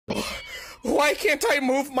Why can't I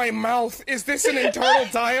move my mouth? Is this an internal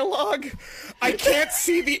dialogue? I can't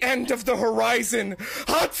see the end of the horizon.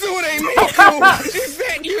 Hatsune Miku, is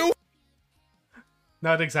that you?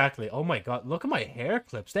 Not exactly. Oh my god, look at my hair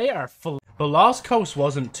clips. They are full. The Lost Coast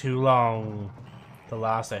wasn't too long the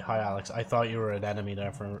last day. Hi, Alex. I thought you were an enemy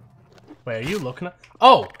there for... Wait, are you looking at...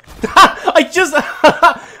 Oh! I just...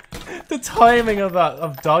 The timing of that,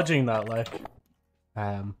 of dodging that, like...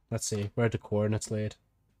 let's see. Where are the coordinates laid?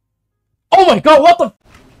 Oh my god, what the...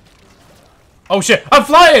 Oh shit, I'm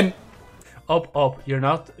flying! Up. You're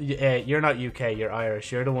not UK, you're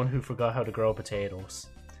Irish. You're the one who forgot how to grow potatoes.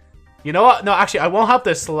 You know what? No, actually, I won't have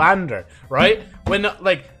to slander, right? When,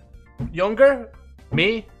 like, younger,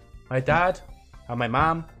 me, my dad, and my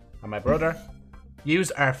mom, and my brother,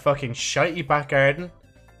 used our fucking shitey back garden,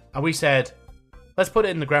 and we said, let's put it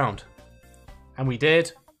in the ground. And we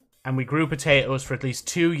did, and we grew potatoes for at least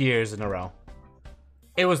 2 years in a row.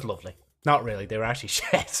 It was lovely. Not really, they were actually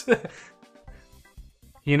shit.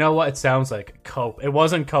 You know what it sounds like? Cope. It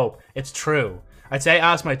wasn't cope, it's true. I'd say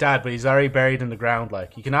ask my dad, but he's already buried in the ground,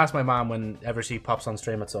 like. You can ask my mom whenever she pops on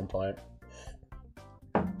stream at some point.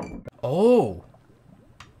 Oh!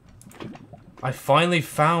 I finally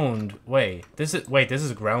found... Wait, this is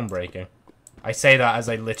groundbreaking. I say that as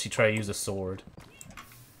I literally try to use a sword.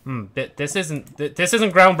 This isn't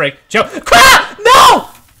groundbreaking. Joe, crap! No!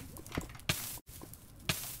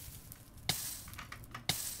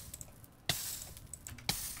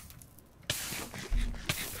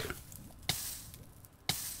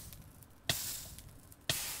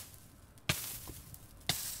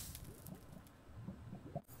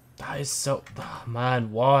 That is so... Oh,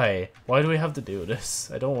 man, why? Why do we have to do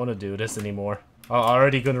this? I don't want to do this anymore. I'm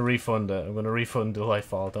already going to refund it. I'm going to refund the life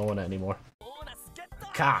fall. I don't want it anymore.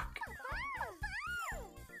 Cock.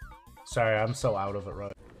 Sorry, I'm so out of it,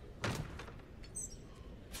 right?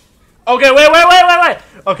 Okay, wait.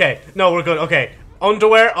 Okay, no, we're good. Okay,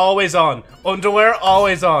 underwear always on. Underwear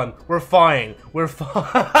always on. We're fine. We're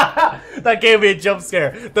fine. That gave me a jump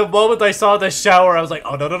scare. The moment I saw the shower, I was like,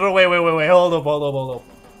 oh, no, wait. Hold up.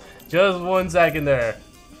 Just 1 second there.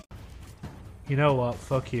 You know what?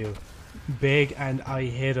 Fuck you. Big, and I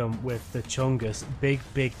hit him with the chungus. Big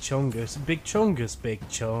chungus. Big chungus. Big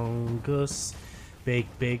chungus.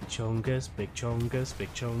 Big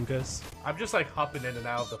chungus. I'm just like hopping in and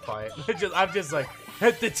out of the fight. I'm just like,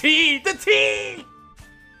 the tea!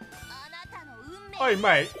 Hey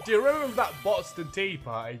mate, do you remember that Boston Tea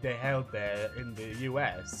Party they held there in the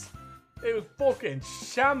US? It was fucking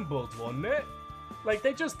shambles, wasn't it? Like,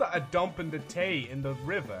 they just started dumping the tea in the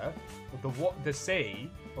river, or the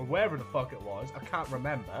sea, or wherever the fuck it was, I can't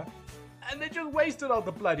remember, and they just wasted all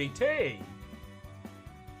the bloody tea.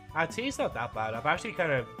 Tea's not that bad. I've actually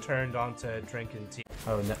kind of turned on to drinking tea.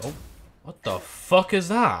 Oh, no. Oh, what the fuck is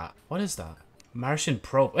that? What is that? Martian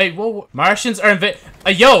probe. Hey, whoa. Martians are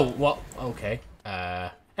yo! What? Okay.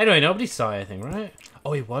 Anyway, nobody saw anything, right?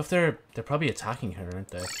 Oh, wait, what if they're probably attacking her, aren't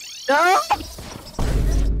they?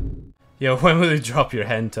 Yo, when will you drop your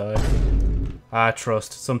hentai?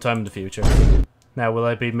 Trust. Sometime in the future. Now, will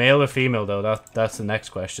I be male or female, though? That's the next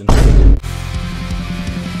question.